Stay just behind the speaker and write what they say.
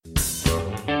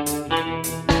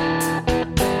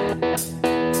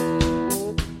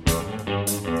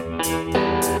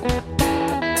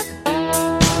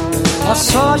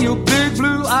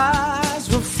blue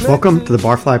eyes reflecting. Welcome to the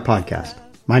Barfly Podcast.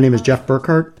 My name is Jeff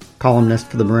Burkhart, columnist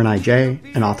for the Marin IJ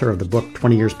and author of the book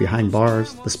 20 Years Behind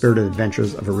Bars, The Spirited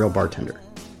Adventures of a Real Bartender.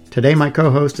 Today my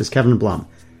co-host is Kevin Blum,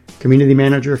 community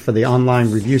manager for the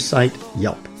online review site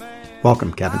Yelp.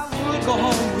 Welcome, Kevin. I will go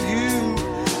home with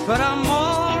you, but I'm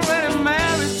already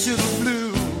married to the blue.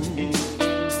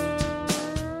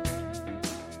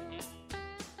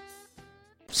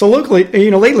 So locally,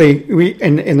 lately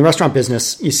in the restaurant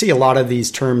business, you see a lot of these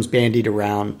terms bandied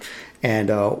around. And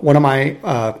one of my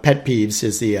pet peeves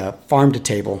is the farm to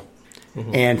table,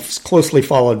 and closely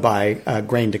followed by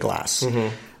grain to glass.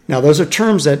 Now, those are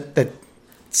terms that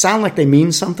sound like they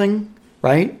mean something,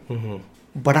 right?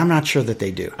 But I'm not sure that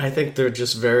they do. I think they're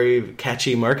just very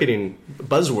catchy marketing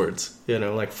buzzwords,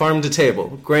 like farm to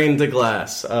table, grain to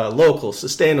glass, local,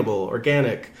 sustainable,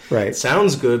 organic. Right.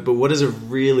 Sounds good, but what does it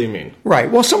really mean? Right.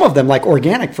 Well, some of them, like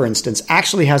organic, for instance,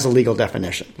 actually has a legal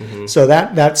definition. So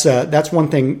that's one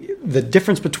thing. The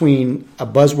difference between a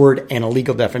buzzword and a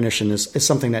legal definition is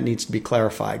something that needs to be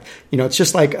clarified. It's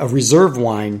just like a reserve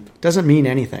wine doesn't mean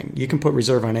anything. You can put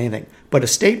reserve on anything. But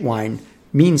estate wine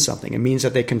means something. It means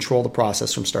that they control the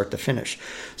process from start to finish.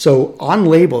 So on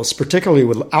labels, particularly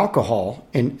with alcohol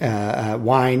and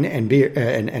wine and beer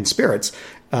and spirits,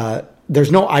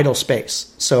 there's no idle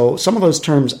space. So some of those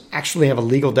terms actually have a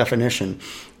legal definition,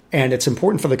 and it's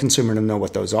important for the consumer to know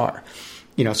what those are.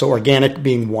 So organic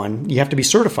being one, you have to be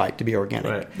certified to be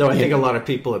organic. Right. Though I think a lot of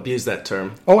people abuse that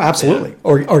term. Oh, absolutely. Yeah.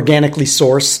 Or organically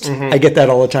sourced. I get that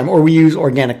all the time. Or we use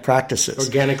organic practices.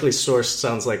 Organically sourced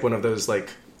sounds like one of those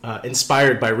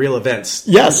inspired by real events.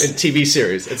 Yes. In TV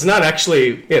series. It's not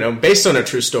actually, based on a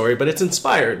true story, but it's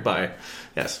inspired by.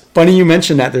 Yes. Funny you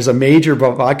mentioned that. There's a major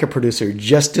vodka producer who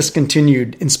just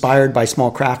discontinued inspired by small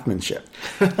craftsmanship.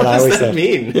 What does that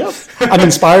mean? Yep. I'm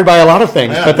inspired by a lot of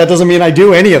things, but that doesn't mean I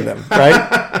do any of them,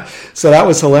 right? So that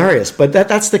was hilarious. But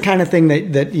that's the kind of thing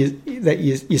that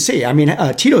you see. I mean,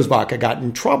 Tito's Vodka got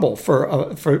in trouble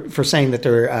for saying that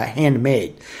they're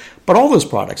handmade. But all those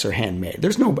products are handmade.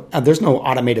 There's no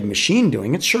automated machine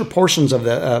doing it. Sure, portions of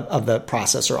the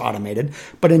process are automated,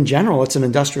 but in general, it's an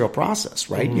industrial process,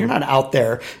 right? You're not out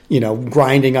there,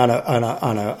 grinding on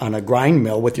a grind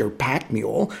mill with your pack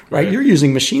mule, right? You're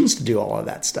using machines to do all of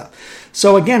that stuff.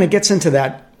 So again, it gets into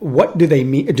that. What do they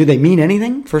mean? Do they mean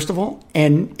anything, first of all?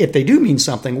 And if they do mean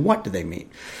something, what do they mean?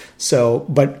 So,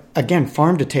 but again,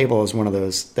 farm to table is one of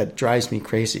those that drives me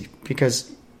crazy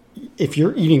because if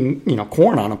you're eating,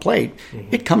 corn on a plate,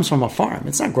 it comes from a farm.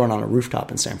 It's not grown on a rooftop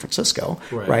in San Francisco,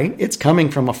 right? It's coming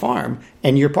from a farm,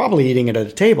 and you're probably eating it at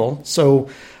a table. So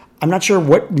I'm not sure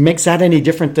what makes that any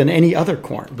different than any other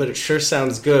corn. But it sure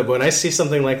sounds good. When I see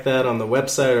something like that on the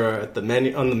website or at the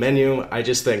menu, I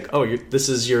just think, this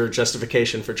is your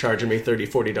justification for charging me $30,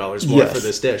 $40 more for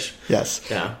this dish. Yes.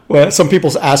 Yeah. Well, some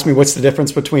people ask me what's the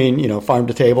difference between, farm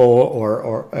to table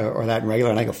or that and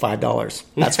regular, and I go $5.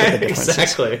 That's what the difference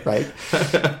exactly. is.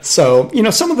 Right. So,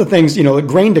 some of the things,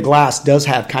 grain to glass does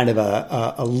have kind of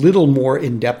a little more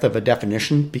in-depth of a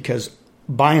definition because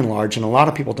by and large, and a lot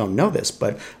of people don't know this,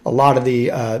 but a lot of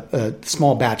the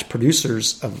small batch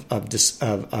producers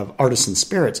of artisan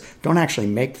spirits don't actually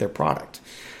make their product.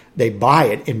 They buy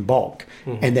it in bulk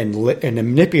and then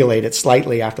manipulate it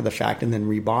slightly after the fact and then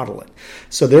rebottle it.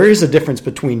 So there is a difference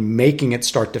between making it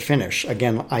start to finish,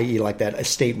 again, i.e. like that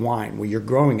estate wine, where you're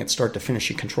growing it start to finish,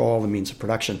 you control all the means of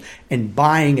production, and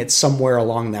buying it somewhere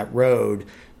along that road,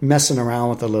 messing around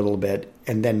with it a little bit,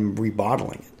 and then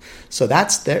rebottling it. So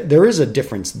there is a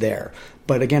difference there.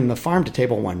 But again, the farm to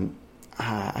table one,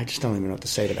 I just don't even know what to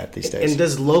say to that these days. And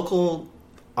does local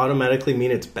automatically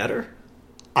mean it's better?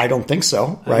 I don't think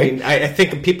so, right? I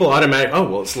think people automatically,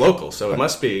 it's local, so it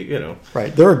must be,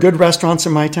 Right. There are good restaurants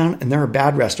in my town, and there are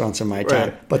bad restaurants in my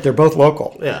town, but they're both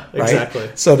local. Yeah, right? exactly.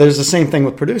 So there's the same thing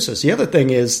with producers. The other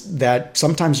thing is that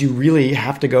sometimes you really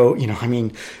have to go,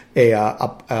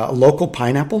 a local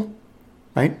pineapple,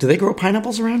 right? Do they grow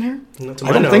pineapples around here?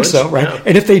 I don't think so, right? No.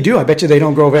 And if they do, I bet you they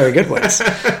don't grow very good ones.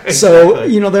 Exactly. So,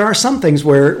 there are some things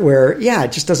where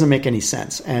it just doesn't make any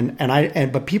sense.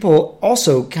 But people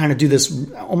also kind of do this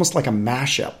almost like a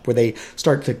mashup where they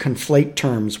start to conflate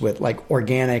terms with like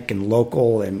organic and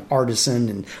local and artisan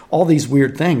and all these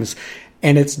weird things.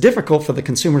 And it's difficult for the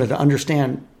consumer to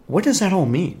understand, what does that all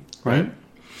mean, right?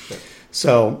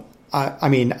 So I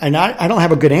don't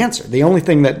have a good answer. The only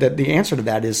thing that the answer to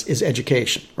that is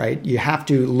education, right? You have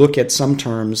to look at some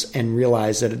terms and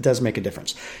realize that it does make a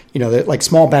difference. Like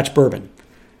small batch bourbon,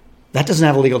 that doesn't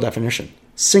have a legal definition.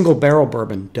 Single barrel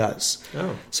bourbon does.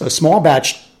 Oh. So small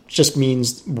batch just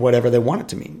means whatever they want it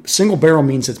to mean. Single barrel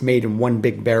means it's made in one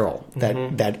big barrel,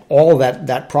 that all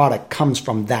that product comes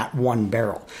from that one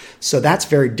barrel. So that's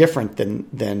very different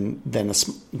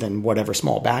than whatever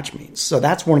small batch means. So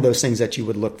that's one of those things that you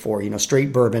would look for.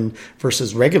 Straight bourbon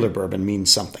versus regular bourbon means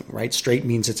something, right? Straight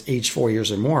means it's aged 4 years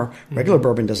or more. Regular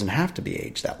bourbon doesn't have to be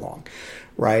aged that long,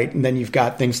 right? And then you've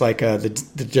got things like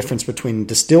the difference between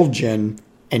distilled gin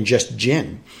and just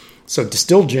gin. So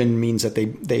distilled gin means that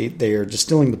they are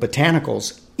distilling the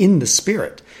botanicals in the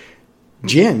spirit.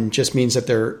 Gin just means that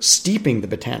they're steeping the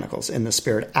botanicals in the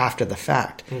spirit after the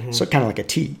fact. So kind of like a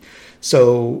tea.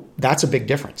 So that's a big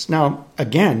difference. Now,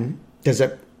 again,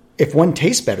 if one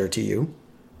tastes better to you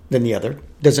than the other,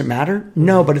 does it matter?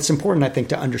 No, but it's important, I think,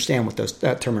 to understand what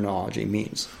that terminology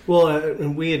means. Well,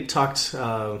 we had talked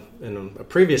in a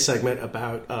previous segment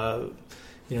about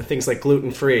things like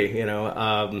gluten-free,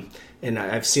 and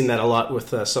I've seen that a lot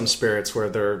with some spirits where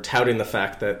they're touting the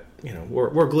fact that,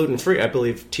 we're gluten-free. I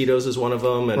believe Tito's is one of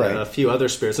them, and a few other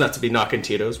spirits, not to be knocking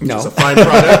Tito's, which is a fine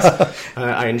product.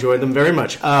 I enjoy them very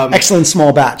much. Excellent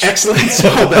small batch. Excellent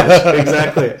small batch,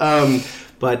 exactly.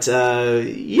 But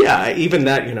even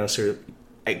that, sort of,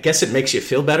 I guess it makes you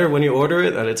feel better when you order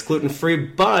it, and it's gluten-free,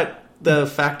 but the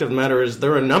fact of the matter is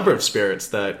there are a number of spirits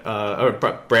that, or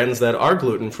brands that are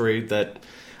gluten-free that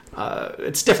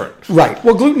it's different. Right.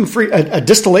 Well, gluten-free, a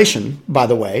distillation, by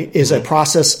the way, is a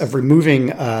process of removing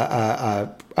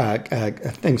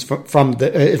things from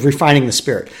refining the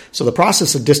spirit. So the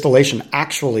process of distillation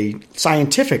actually,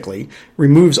 scientifically,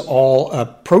 removes all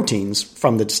proteins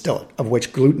from the distillate, of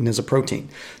which gluten is a protein.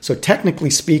 So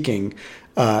technically speaking,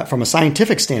 from a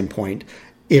scientific standpoint,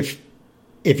 if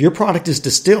your product is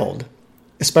distilled,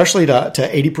 especially to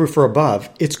 80 proof or above,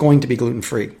 it's going to be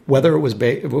gluten-free, whether it was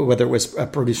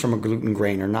produced from a gluten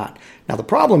grain or not. Now, the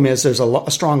problem is there's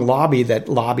a strong lobby that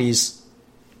lobbies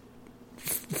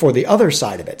for the other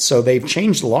side of it. So they've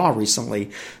changed the law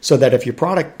recently so that if your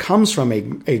product comes from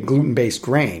a gluten-based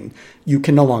grain, you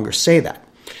can no longer say that.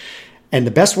 And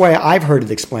the best way I've heard it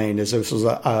explained is this was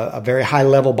a very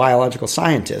high-level biological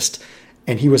scientist,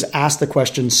 and he was asked the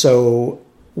question, so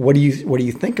what do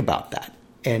you think about that?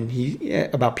 And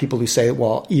about people who say,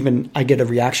 well, even I get a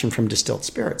reaction from distilled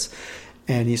spirits.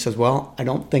 And he says, well, I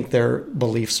don't think their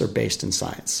beliefs are based in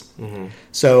science.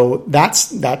 So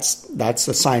that's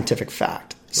a scientific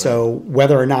fact. Right. So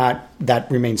whether or not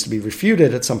that remains to be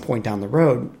refuted at some point down the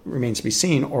road remains to be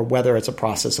seen, or whether it's a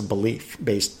process of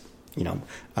belief-based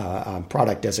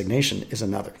product designation is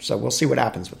another. So we'll see what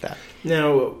happens with that.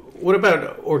 Now, what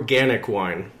about organic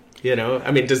wine?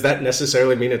 Does that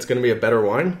necessarily mean it's going to be a better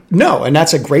wine? No, and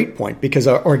that's a great point, because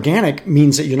organic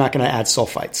means that you're not going to add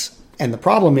sulfites. And the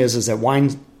problem is that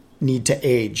wines need to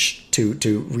age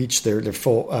to reach their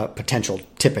full potential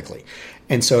typically.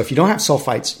 And so if you don't have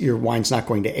sulfites, your wine's not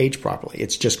going to age properly.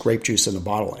 It's just grape juice in a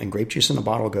bottle, and grape juice in a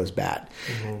bottle goes bad.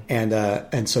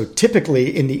 And so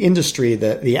typically in the industry,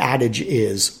 the adage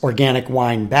is organic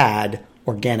wine bad,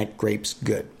 organic grapes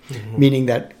good. Meaning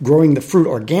that growing the fruit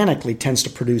organically tends to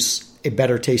produce a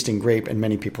better tasting grape in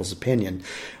many people's opinion,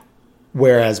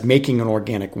 whereas making an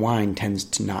organic wine tends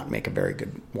to not make a very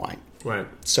good wine. Right.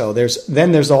 So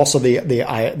there's also the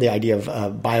idea of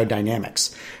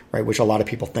biodynamics, right, which a lot of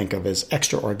people think of as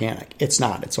extra organic. It's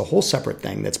not. It's a whole separate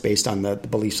thing that's based on the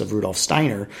beliefs of Rudolf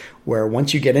Steiner, where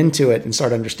once you get into it and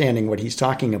start understanding what he's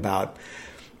talking about,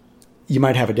 you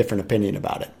might have a different opinion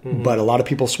about it, but a lot of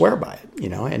people swear by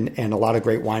it, and a lot of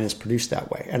great wine is produced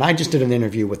that way. And I just did an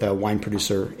interview with a wine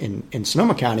producer in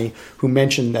Sonoma County who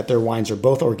mentioned that their wines are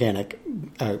both organic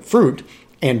fruit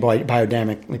and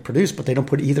biodynamically produced, but they don't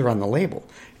put either on the label.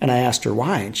 And I asked her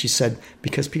why, and she said,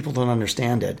 because people don't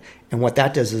understand it. And what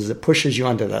that does is it pushes you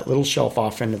onto that little shelf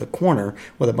off into the corner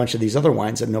with a bunch of these other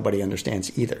wines that nobody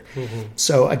understands either.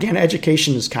 So again,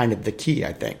 education is kind of the key,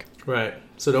 I think. Right.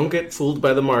 So don't get fooled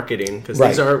by the marketing, because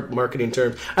these are marketing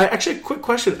terms. Actually, quick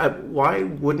question. Why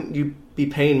wouldn't you be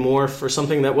paying more for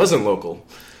something that wasn't local?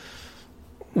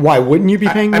 Why wouldn't you be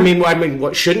paying more?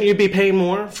 What, shouldn't you be paying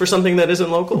more for something that isn't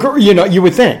local? You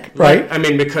would think, right?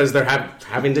 Because they're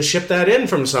having to ship that in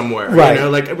from somewhere. Right.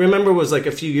 I remember it was like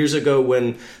a few years ago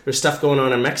when there's stuff going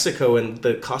on in Mexico and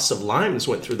the cost of limes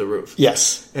went through the roof.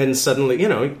 Yes. And suddenly,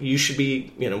 you should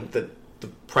be, the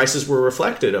prices were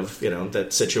reflected of,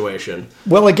 that situation.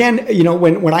 Well, again,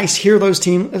 when I hear those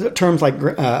terms like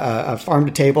farm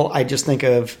to table, I just think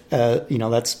of,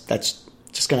 that's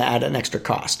just going to add an extra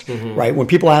cost, right? When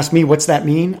people ask me, what's that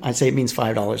mean? I say it means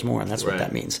 $5 more, and that's what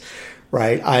that means,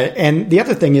 right? And the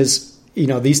other thing is,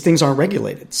 these things aren't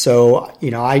regulated. So,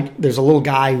 there's a little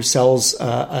guy who sells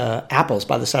apples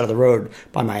by the side of the road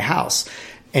by my house,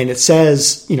 and it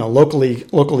says, locally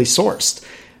sourced.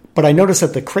 But I noticed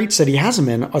that the crates that he has them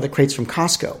in are the crates from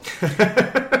Costco.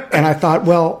 And I thought,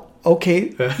 well, okay,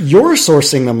 you're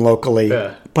sourcing them locally,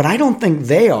 but I don't think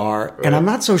they are. Right. And I'm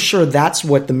not so sure that's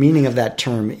what the meaning of that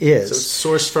term is.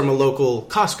 So it's sourced from a local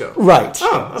Costco. Right.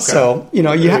 Oh, okay. So,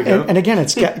 and again,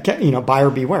 it's, buyer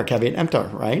beware, caveat emptor,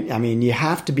 right? I mean, you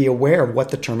have to be aware of what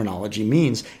the terminology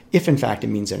means, if in fact it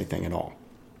means anything at all.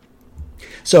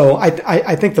 So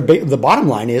I think the bottom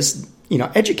line is,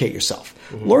 educate yourself.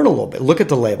 Mm-hmm. Learn a little bit. Look at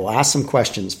the label. Ask some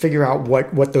questions. Figure out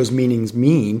what those meanings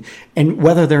mean and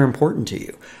whether they're important to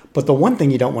you. But the one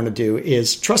thing you don't want to do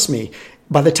is, trust me,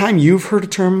 by the time you've heard a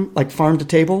term like farm to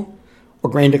table or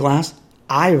grain to glass,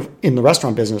 in the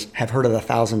restaurant business, have heard it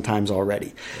 1,000 times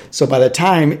already. So by the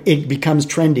time it becomes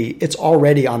trendy, it's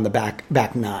already on the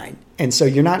back nine. And so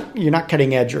you're not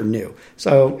cutting edge or new.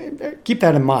 So keep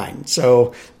that in mind.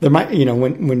 So there might,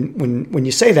 when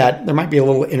you say that, there might be a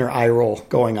little inner eye roll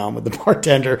going on with the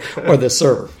bartender or the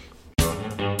server.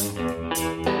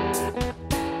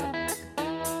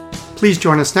 Please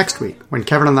join us next week when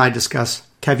Kevin and I discuss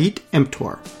caveat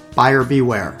emptor, buyer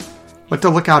beware. What to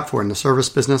look out for in the service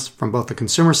business from both the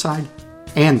consumer side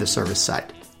and the service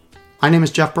side. My name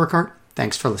is Jeff Burkhart.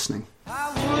 Thanks for listening. I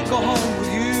would go home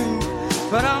with you,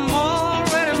 but I'm more